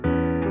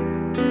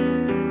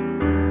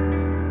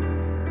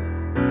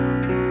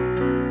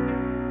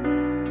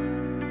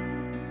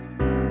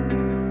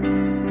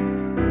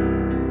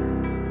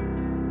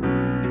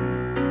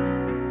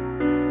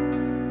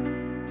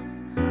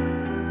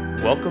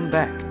welcome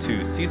back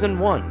to Season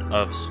 1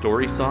 of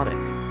Story Sonic,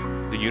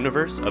 the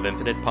universe of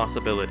infinite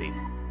possibility.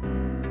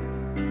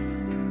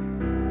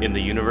 In the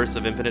universe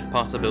of infinite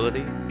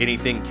possibility,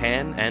 anything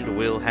can and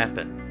will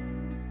happen.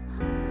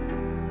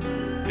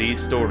 These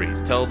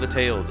stories tell the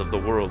tales of the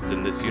worlds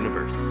in this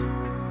universe.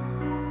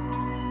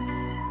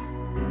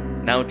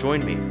 Now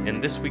join me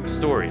in this week's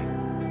story,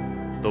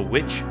 The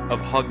Witch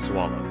of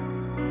Hogswallow.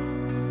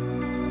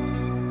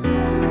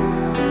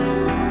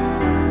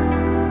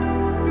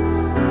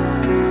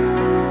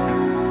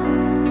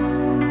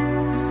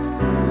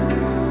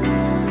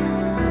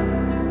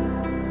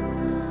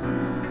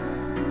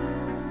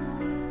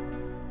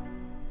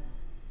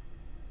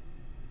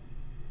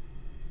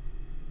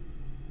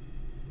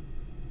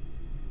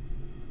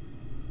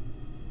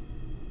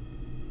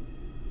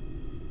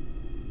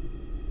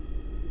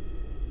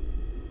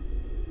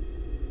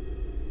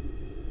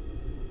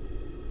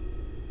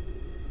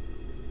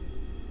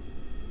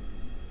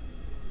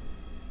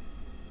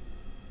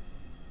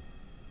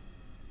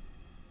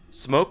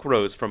 Smoke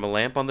rose from a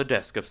lamp on the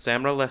desk of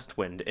Samra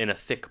Lestwind in a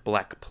thick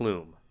black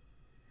plume.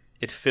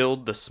 It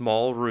filled the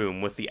small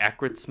room with the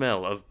acrid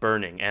smell of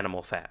burning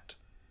animal fat.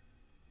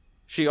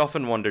 She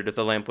often wondered if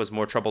the lamp was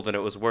more trouble than it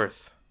was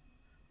worth.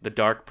 The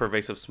dark,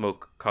 pervasive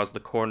smoke caused the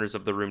corners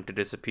of the room to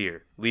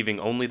disappear, leaving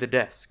only the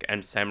desk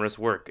and Samra's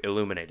work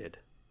illuminated.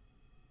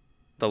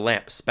 The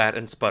lamp spat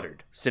and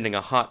sputtered, sending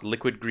a hot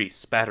liquid grease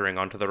spattering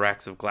onto the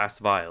racks of glass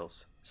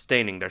vials,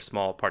 staining their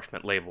small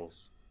parchment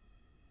labels.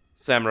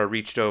 Samra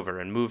reached over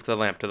and moved the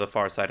lamp to the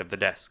far side of the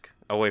desk,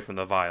 away from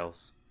the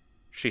vials.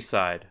 She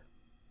sighed.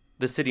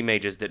 The city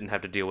mages didn't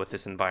have to deal with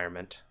this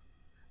environment.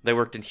 They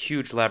worked in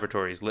huge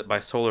laboratories lit by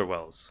solar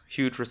wells,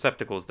 huge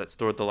receptacles that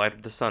stored the light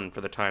of the sun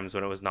for the times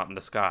when it was not in the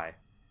sky.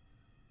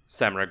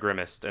 Samra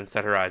grimaced and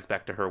set her eyes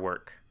back to her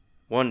work.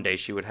 One day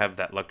she would have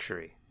that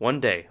luxury. One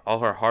day,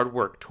 all her hard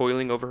work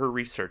toiling over her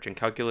research and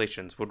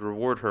calculations would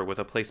reward her with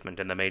a placement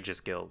in the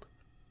Mages Guild.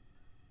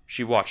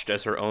 She watched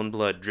as her own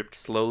blood dripped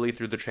slowly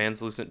through the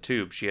translucent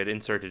tube she had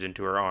inserted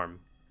into her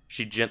arm.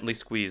 She gently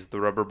squeezed the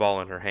rubber ball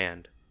in her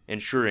hand,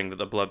 ensuring that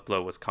the blood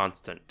flow was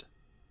constant.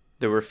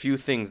 There were few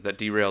things that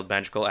derailed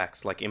magical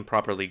acts like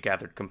improperly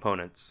gathered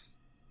components.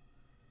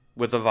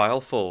 With the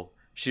vial full,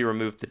 she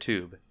removed the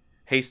tube,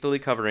 hastily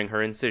covering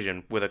her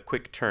incision with a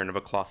quick turn of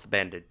a cloth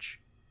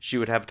bandage. She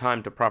would have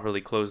time to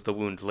properly close the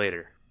wound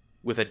later.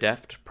 With a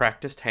deft,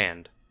 practiced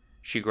hand,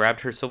 she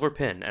grabbed her silver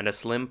pen and a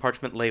slim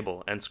parchment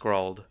label and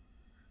scrawled,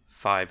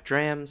 5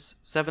 drams,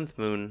 7th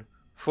moon,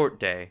 Fort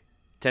day,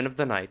 10 of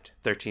the night,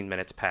 13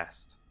 minutes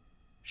past.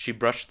 She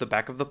brushed the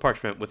back of the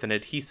parchment with an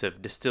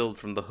adhesive distilled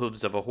from the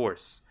hooves of a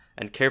horse,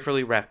 and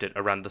carefully wrapped it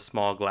around the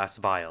small glass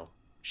vial.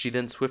 She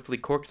then swiftly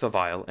corked the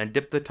vial and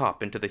dipped the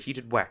top into the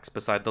heated wax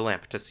beside the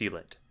lamp to seal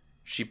it.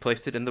 She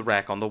placed it in the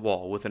rack on the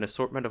wall with an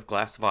assortment of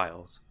glass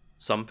vials,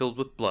 some filled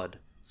with blood,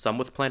 some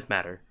with plant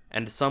matter,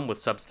 and some with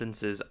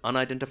substances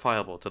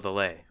unidentifiable to the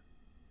lay.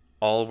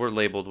 All were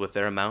labeled with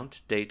their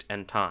amount, date,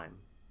 and time.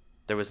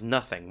 There was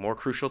nothing more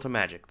crucial to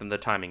magic than the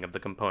timing of the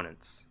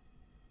components.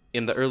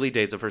 In the early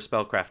days of her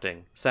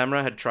spellcrafting,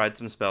 Samra had tried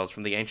some spells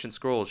from the ancient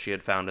scrolls she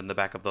had found in the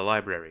back of the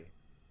library.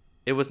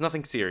 It was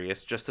nothing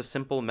serious, just a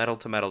simple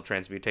metal-to-metal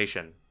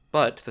transmutation.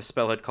 But the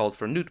spell had called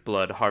for newt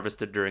blood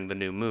harvested during the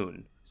new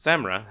moon.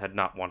 Samra had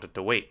not wanted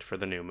to wait for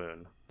the new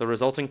moon. The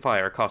resulting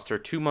fire cost her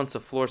 2 months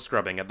of floor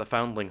scrubbing at the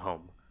Foundling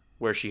Home,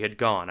 where she had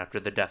gone after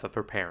the death of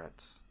her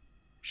parents.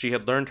 She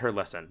had learned her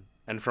lesson,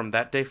 and from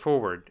that day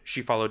forward,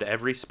 she followed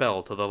every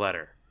spell to the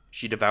letter.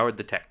 She devoured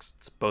the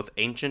texts, both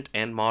ancient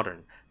and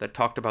modern, that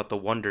talked about the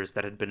wonders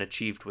that had been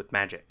achieved with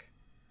magic.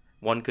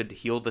 One could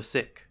heal the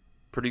sick,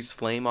 produce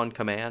flame on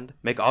command,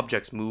 make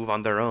objects move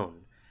on their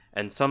own,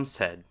 and some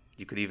said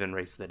you could even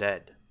raise the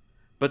dead.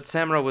 But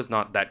Samra was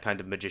not that kind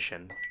of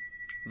magician.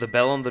 The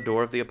bell on the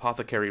door of the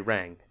apothecary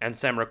rang, and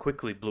Samra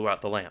quickly blew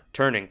out the lamp,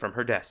 turning from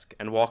her desk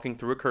and walking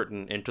through a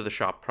curtain into the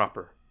shop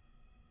proper.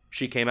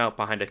 She came out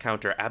behind a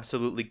counter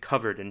absolutely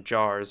covered in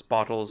jars,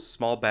 bottles,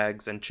 small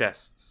bags, and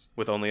chests,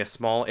 with only a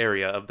small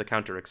area of the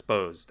counter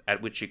exposed,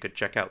 at which she could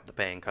check out the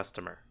paying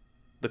customer.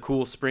 The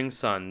cool spring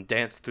sun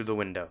danced through the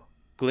window,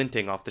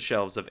 glinting off the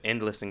shelves of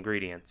endless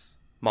ingredients.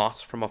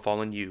 Moss from a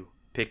fallen yew,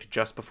 picked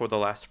just before the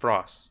last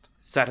frost,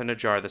 sat in a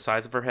jar the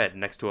size of her head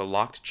next to a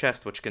locked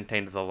chest which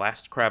contained the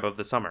last crab of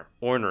the summer,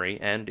 ornery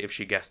and, if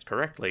she guessed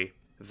correctly,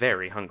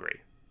 very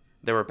hungry.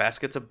 There were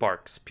baskets of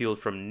barks peeled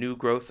from new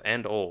growth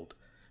and old,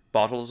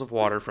 bottles of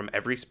water from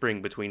every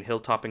spring between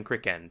Hilltop and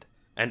Crick End,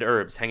 and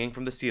herbs hanging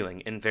from the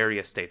ceiling in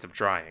various states of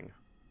drying.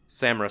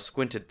 Samra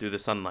squinted through the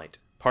sunlight,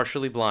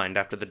 partially blind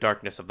after the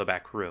darkness of the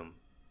back room.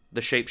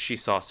 The shape she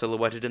saw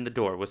silhouetted in the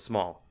door was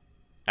small.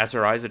 As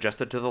her eyes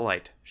adjusted to the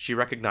light, she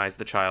recognized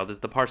the child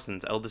as the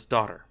parson's eldest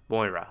daughter,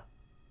 Moira.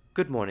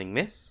 "Good morning,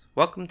 miss.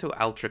 Welcome to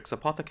Altric's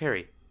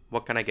Apothecary.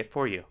 What can I get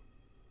for you?"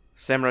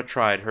 Samra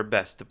tried her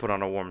best to put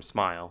on a warm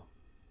smile.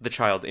 The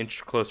child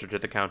inched closer to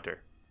the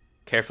counter,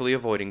 carefully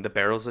avoiding the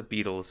barrels of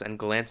beetles and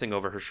glancing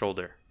over her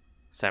shoulder.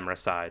 Samra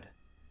sighed.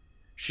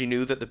 She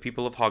knew that the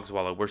people of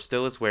Hogswallow were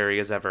still as wary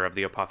as ever of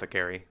the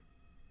apothecary.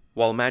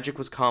 While magic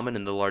was common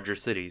in the larger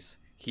cities,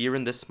 Here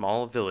in this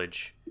small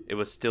village, it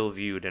was still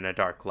viewed in a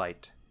dark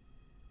light.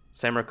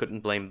 Samra couldn't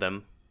blame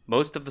them.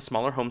 Most of the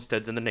smaller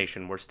homesteads in the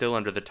nation were still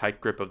under the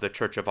tight grip of the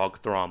Church of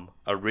Ogthrom,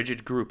 a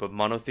rigid group of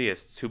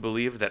monotheists who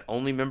believed that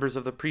only members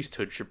of the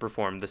priesthood should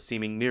perform the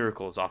seeming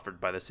miracles offered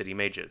by the city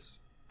mages.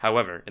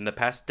 However, in the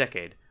past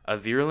decade, a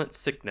virulent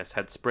sickness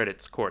had spread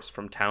its course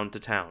from town to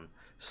town,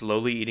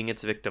 slowly eating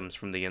its victims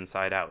from the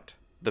inside out.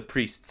 The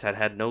priests had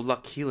had no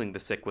luck healing the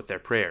sick with their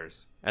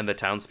prayers, and the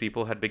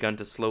townspeople had begun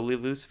to slowly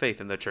lose faith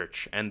in the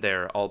church and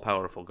their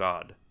all-powerful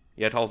God.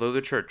 Yet although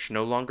the church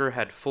no longer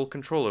had full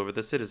control over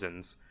the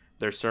citizens,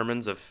 their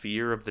sermons of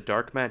fear of the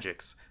dark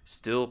magics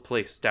still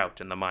placed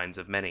doubt in the minds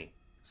of many.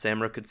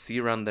 Samra could see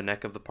around the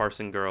neck of the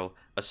parson girl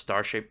a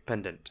star-shaped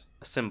pendant,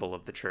 a symbol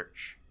of the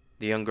church.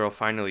 The young girl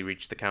finally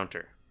reached the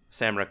counter.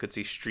 Samra could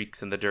see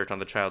streaks in the dirt on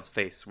the child's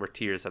face where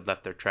tears had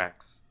left their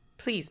tracks.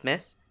 "Please,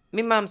 miss,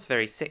 me mom's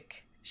very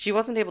sick. She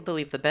wasn't able to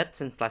leave the bed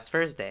since last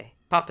Thursday.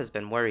 Papa's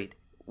been worried.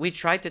 We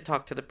tried to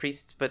talk to the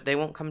priests, but they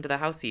won't come to the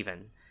house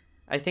even.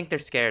 I think they're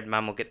scared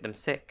Mom will get them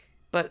sick.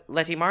 But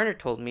Letty Marner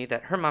told me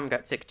that her mom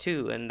got sick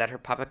too, and that her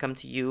papa come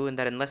to you, and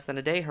that in less than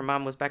a day her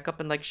mom was back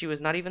up and like she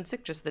was not even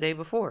sick just the day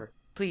before.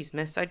 Please,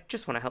 miss, I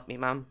just want to help me,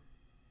 Mom."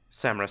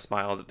 Samra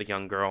smiled at the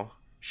young girl.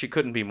 She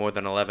couldn't be more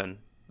than 11,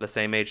 the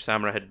same age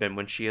Samra had been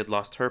when she had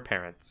lost her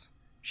parents.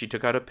 She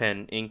took out a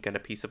pen, ink, and a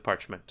piece of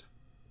parchment.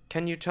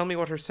 "Can you tell me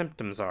what her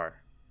symptoms are?"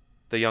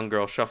 The young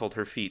girl shuffled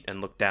her feet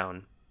and looked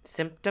down.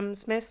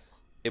 "Symptoms,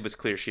 miss?" It was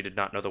clear she did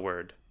not know the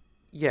word.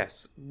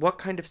 "Yes, what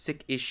kind of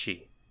sick is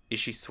she?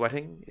 Is she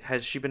sweating?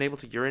 Has she been able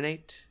to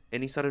urinate?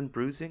 Any sudden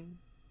bruising?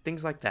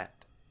 Things like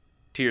that."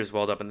 Tears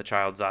welled up in the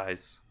child's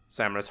eyes.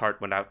 Samra's heart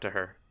went out to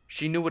her.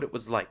 She knew what it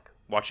was like,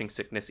 watching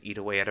sickness eat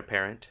away at a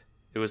parent.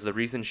 It was the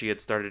reason she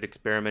had started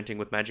experimenting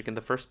with magic in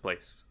the first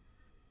place.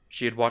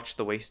 She had watched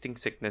the wasting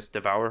sickness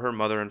devour her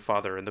mother and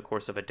father in the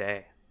course of a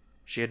day.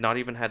 She had not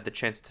even had the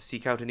chance to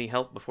seek out any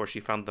help before she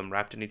found them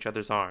wrapped in each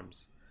other's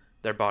arms,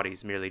 their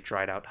bodies merely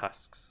dried out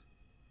husks.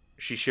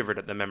 She shivered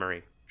at the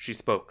memory. She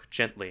spoke,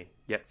 gently,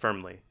 yet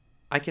firmly.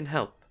 "I can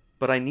help,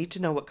 but I need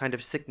to know what kind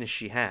of sickness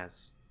she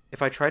has.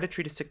 If I try to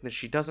treat a sickness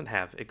she doesn't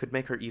have, it could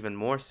make her even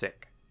more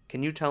sick.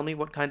 Can you tell me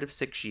what kind of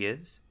sick she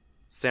is?"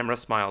 Samra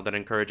smiled an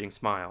encouraging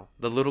smile.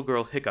 The little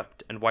girl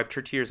hiccuped and wiped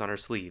her tears on her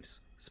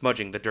sleeves,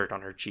 smudging the dirt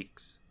on her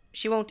cheeks.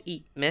 "She won't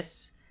eat,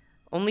 miss.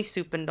 Only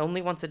soup and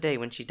only once a day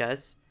when she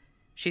does.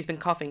 She's been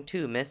coughing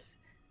too, miss.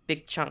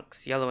 Big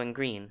chunks, yellow and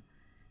green.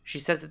 She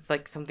says it's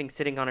like something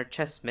sitting on her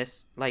chest,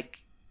 miss,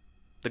 like—"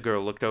 The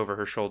girl looked over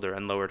her shoulder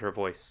and lowered her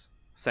voice.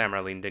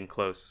 Samra leaned in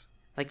close.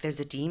 "Like there's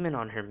a demon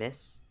on her,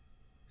 miss."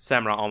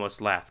 Samra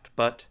almost laughed,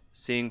 but,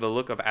 seeing the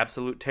look of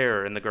absolute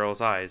terror in the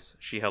girl's eyes,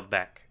 she held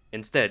back.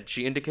 Instead,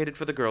 she indicated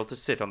for the girl to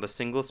sit on the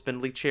single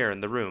spindly chair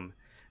in the room,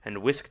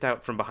 and whisked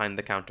out from behind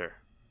the counter.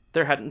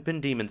 There hadn't been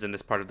demons in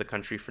this part of the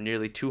country for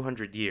nearly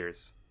 200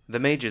 years. The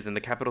mages in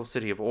the capital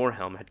city of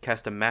Orhelm had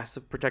cast a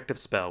massive protective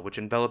spell which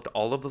enveloped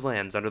all of the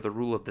lands under the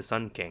rule of the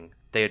Sun King.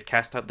 They had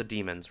cast out the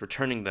demons,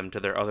 returning them to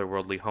their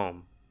otherworldly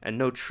home, and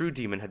no true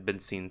demon had been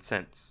seen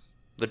since.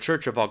 The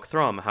Church of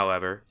Ogthrom,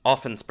 however,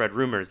 often spread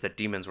rumors that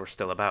demons were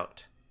still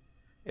about.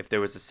 If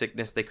there was a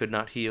sickness they could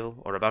not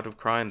heal, or a bout of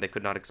crime they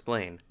could not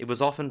explain, it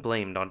was often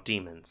blamed on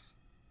demons.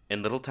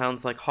 In little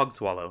towns like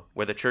Hogswallow,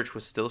 where the church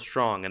was still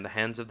strong and the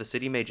hands of the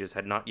city mages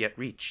had not yet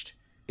reached,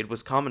 it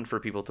was common for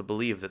people to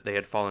believe that they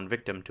had fallen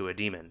victim to a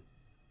demon.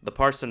 The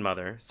parson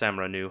mother,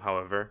 Samra knew,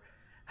 however,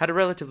 had a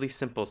relatively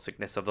simple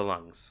sickness of the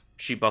lungs.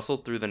 She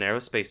bustled through the narrow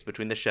space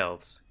between the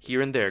shelves,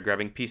 here and there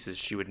grabbing pieces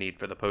she would need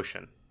for the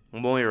potion.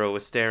 Moira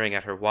was staring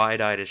at her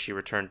wide-eyed as she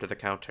returned to the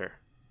counter.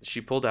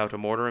 She pulled out a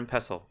mortar and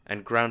pestle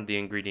and ground the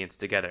ingredients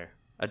together.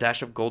 A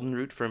dash of golden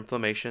root for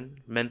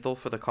inflammation, menthol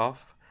for the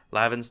cough,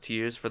 Laven's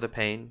tears for the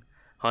pain,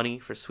 honey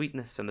for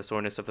sweetness and the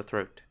soreness of the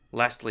throat.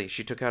 Lastly,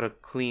 she took out a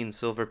clean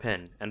silver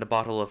pen and a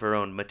bottle of her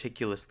own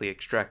meticulously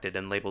extracted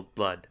and labeled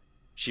blood.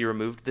 She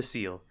removed the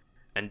seal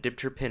and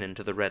dipped her pen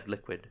into the red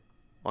liquid.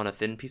 On a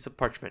thin piece of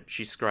parchment,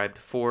 she scribed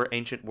 4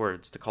 ancient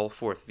words to call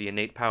forth the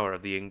innate power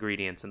of the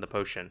ingredients in the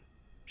potion.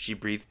 She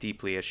breathed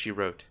deeply as she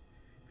wrote,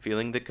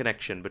 feeling the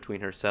connection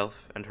between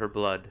herself and her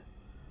blood,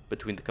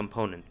 between the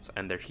components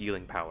and their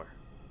healing power.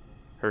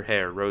 Her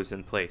hair rose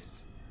in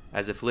place,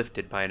 as if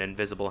lifted by an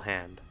invisible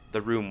hand.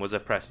 The room was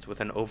oppressed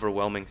with an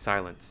overwhelming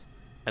silence,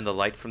 and the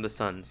light from the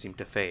sun seemed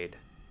to fade.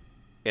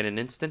 In an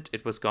instant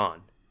it was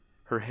gone.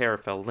 Her hair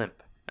fell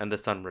limp, and the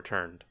sun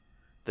returned,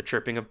 the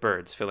chirping of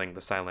birds filling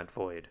the silent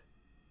void.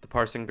 The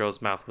parson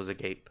girl's mouth was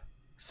agape.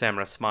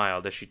 Samra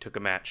smiled as she took a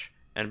match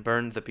and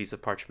burned the piece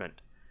of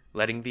parchment,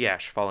 letting the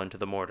ash fall into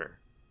the mortar.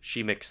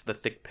 She mixed the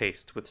thick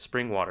paste with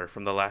spring water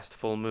from the last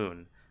full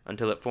moon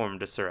until it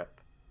formed a syrup.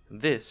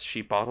 This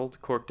she bottled,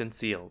 corked, and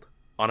sealed.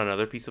 On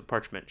another piece of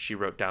parchment she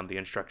wrote down the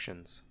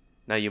instructions.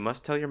 "Now you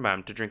must tell your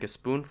mam to drink a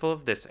spoonful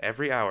of this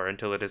every hour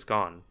until it is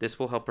gone. This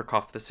will help her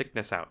cough the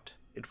sickness out.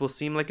 It will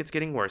seem like it's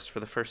getting worse for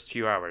the first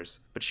few hours,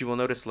 but she will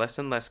notice less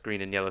and less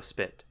green and yellow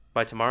spit.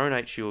 By tomorrow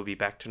night she will be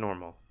back to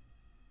normal."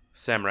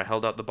 Samra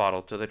held out the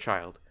bottle to the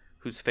child,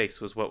 whose face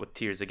was wet with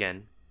tears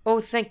again. "Oh,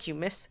 thank you,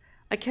 miss.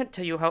 I can't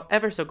tell you how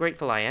ever so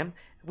grateful I am.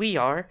 We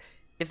are.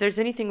 If there's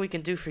anything we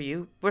can do for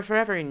you, we're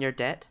forever in your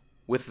debt."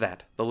 With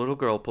that, the little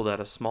girl pulled out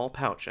a small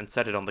pouch and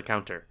set it on the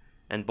counter,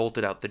 and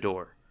bolted out the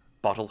door,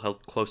 bottle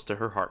held close to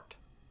her heart.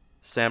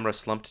 Samra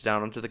slumped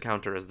down onto the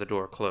counter as the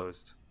door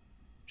closed.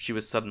 She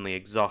was suddenly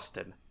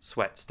exhausted,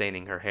 sweat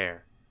staining her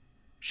hair.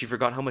 She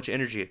forgot how much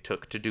energy it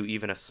took to do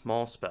even a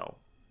small spell.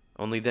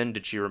 Only then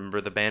did she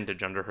remember the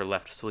bandage under her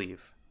left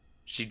sleeve.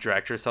 She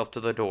dragged herself to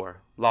the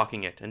door,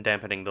 locking it and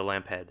dampening the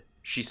lamp head.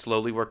 She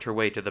slowly worked her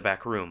way to the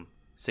back room,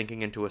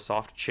 sinking into a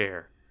soft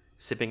chair,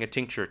 sipping a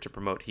tincture to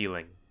promote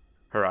healing.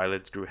 Her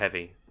eyelids grew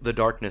heavy. The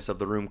darkness of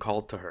the room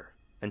called to her,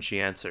 and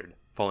she answered,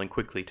 falling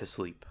quickly to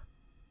sleep.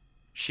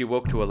 She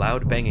woke to a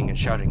loud banging and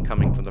shouting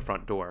coming from the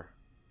front door.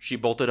 She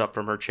bolted up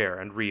from her chair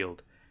and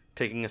reeled,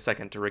 taking a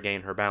second to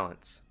regain her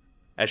balance.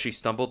 As she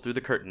stumbled through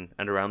the curtain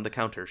and around the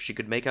counter, she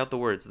could make out the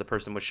words the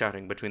person was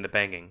shouting between the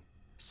banging.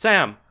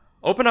 "Sam!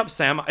 Open up,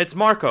 Sam! It's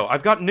Marco!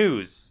 I've got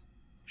news!"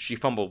 She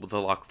fumbled with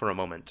the lock for a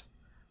moment.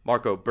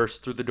 Marco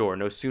burst through the door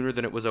no sooner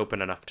than it was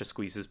open enough to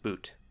squeeze his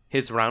boot.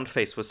 His round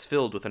face was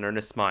filled with an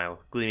earnest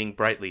smile, gleaming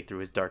brightly through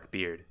his dark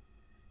beard.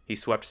 He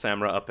swept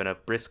Samra up in a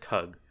brisk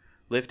hug,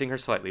 lifting her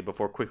slightly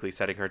before quickly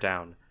setting her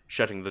down,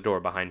 shutting the door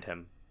behind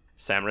him.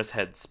 Samra's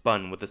head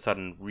spun with the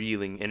sudden,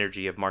 reeling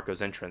energy of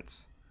Marco's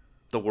entrance.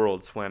 The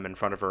world swam in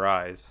front of her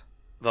eyes.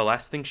 The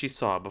last thing she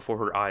saw before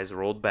her eyes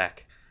rolled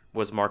back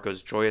was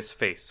Marco's joyous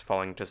face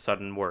falling to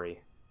sudden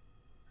worry.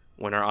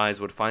 When her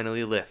eyes would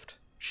finally lift,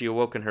 she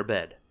awoke in her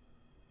bed.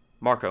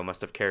 Marco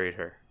must have carried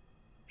her.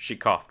 She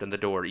coughed and the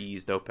door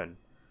eased open,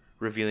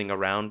 revealing a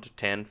round,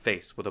 tan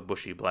face with a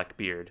bushy black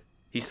beard.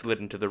 He slid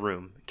into the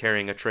room,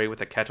 carrying a tray with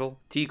a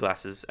kettle, tea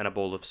glasses, and a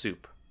bowl of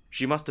soup.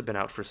 She must have been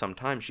out for some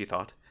time, she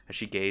thought, as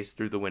she gazed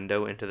through the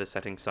window into the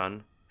setting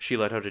sun. She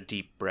let out a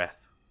deep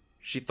breath.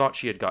 She thought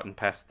she had gotten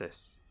past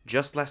this.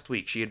 Just last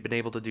week she had been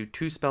able to do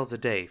 2 spells a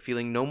day,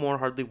 feeling no more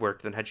hardly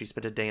worked than had she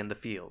spent a day in the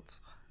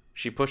fields.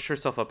 She pushed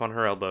herself up on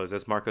her elbows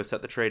as Marco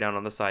set the tray down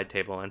on the side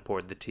table and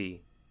poured the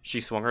tea. She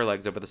swung her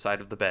legs over the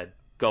side of the bed,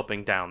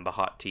 gulping down the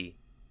hot tea.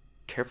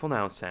 "Careful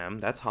now, Sam,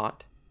 that's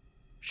hot."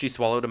 She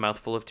swallowed a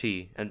mouthful of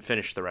tea and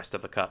finished the rest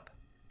of the cup.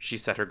 She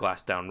set her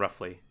glass down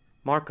roughly.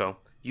 "Marco,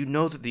 you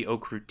know that the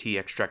oak root tea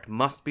extract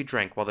must be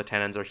drank while the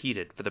tannins are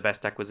heated for the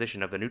best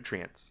acquisition of the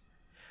nutrients.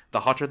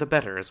 The hotter the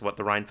better is what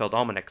the Reinfeld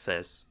Almanac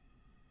says."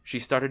 She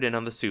started in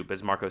on the soup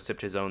as Marco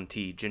sipped his own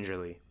tea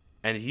gingerly.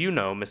 "And you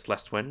know, Miss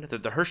Lestwin,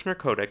 that the Hirschner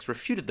Codex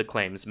refuted the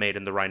claims made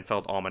in the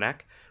Reinfeld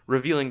Almanac,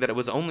 revealing that it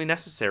was only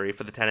necessary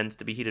for the tannins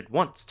to be heated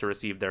once to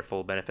receive their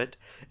full benefit,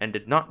 and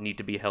did not need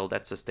to be held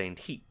at sustained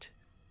heat.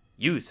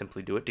 You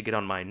simply do it to get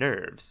on my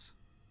nerves."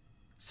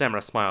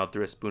 Samra smiled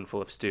through a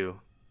spoonful of stew.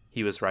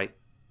 He was right.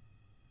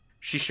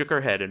 She shook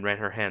her head and ran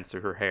her hands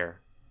through her hair.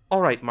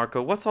 "All right,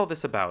 Marco, what's all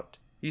this about?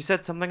 You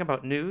said something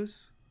about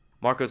news?"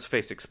 Marco's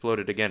face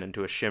exploded again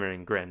into a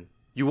shimmering grin.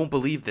 "You won't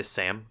believe this,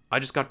 Sam. I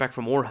just got back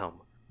from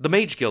Orhelm. The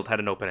Mage Guild had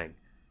an opening.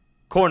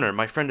 Corner,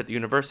 my friend at the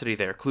university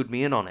there, clued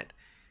me in on it.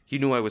 He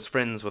knew I was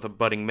friends with a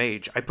budding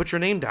mage. I put your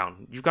name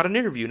down. You've got an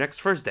interview next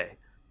Thursday."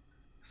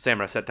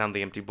 Samra set down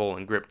the empty bowl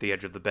and gripped the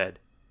edge of the bed.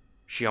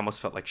 She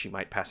almost felt like she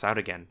might pass out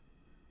again.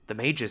 The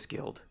Mages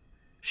Guild.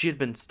 She had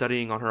been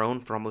studying on her own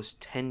for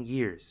almost 10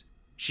 years.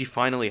 She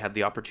finally had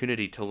the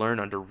opportunity to learn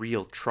under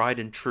real,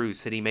 tried-and-true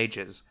city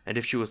mages, and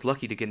if she was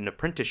lucky to get an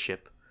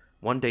apprenticeship,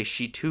 one day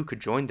she too could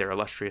join their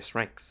illustrious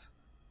ranks.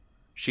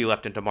 She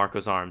leapt into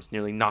Marco's arms,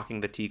 nearly knocking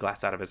the tea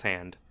glass out of his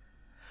hand.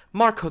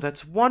 "Marco,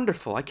 that's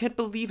wonderful! I can't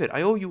believe it!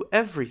 I owe you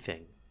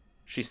everything!"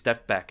 She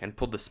stepped back and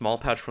pulled the small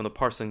pouch from the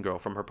parson girl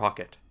from her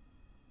pocket.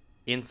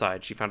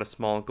 Inside, she found a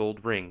small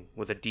gold ring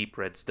with a deep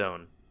red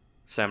stone.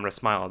 Samra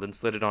smiled and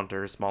slid it onto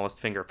her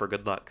smallest finger for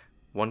good luck.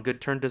 One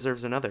good turn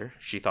deserves another,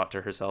 she thought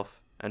to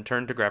herself, and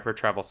turned to grab her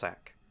travel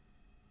sack.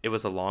 It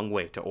was a long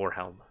way to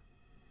Orhelm.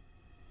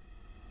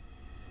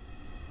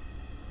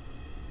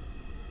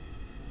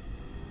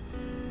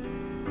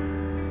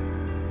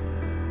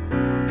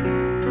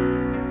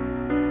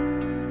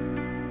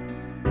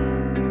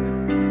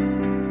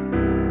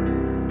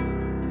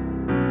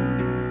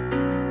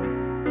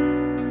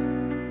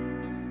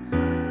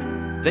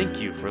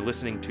 Thank you for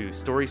listening to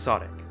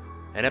Storysodic,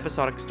 an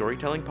episodic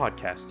storytelling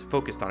podcast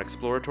focused on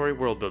exploratory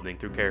world-building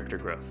through character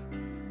growth.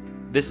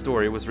 This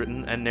story was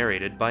written and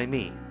narrated by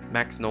me,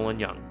 Max Nolan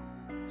Young.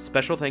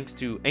 Special thanks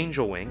to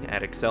Angel Wing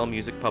at Excel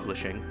Music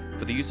Publishing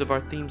for the use of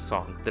our theme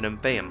song, The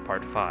Nymphaeum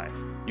Part 5.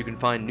 You can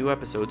find new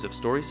episodes of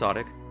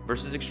Storysodic,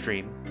 Versus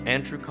Extreme,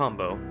 and True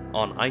Combo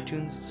on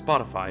iTunes,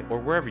 Spotify, or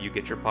wherever you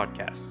get your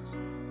podcasts.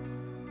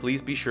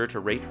 Please be sure to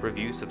rate,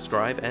 review,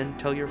 subscribe, and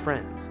tell your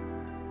friends.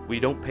 We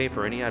don't pay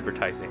for any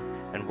advertising,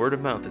 and word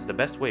of mouth is the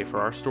best way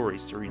for our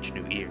stories to reach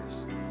new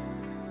ears.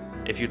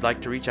 If you'd like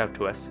to reach out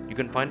to us, you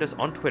can find us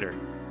on Twitter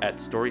at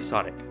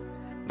Storysodic.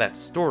 That's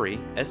Story,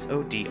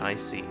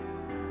 S-O-D-I-C.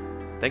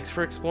 Thanks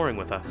for exploring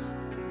with us,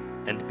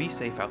 and be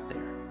safe out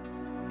there.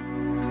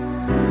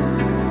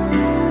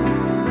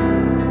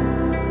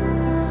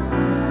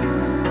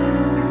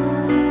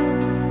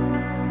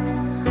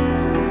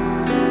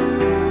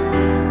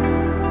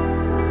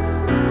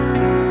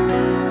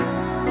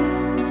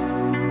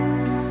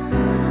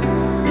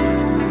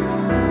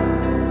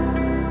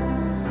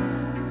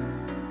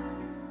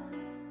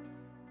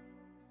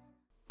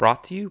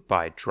 Brought to you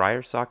by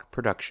Dryer Sock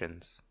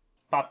Productions.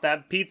 Pop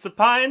that pizza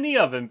pie in the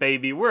oven,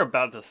 baby. We're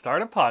about to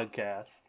start a podcast.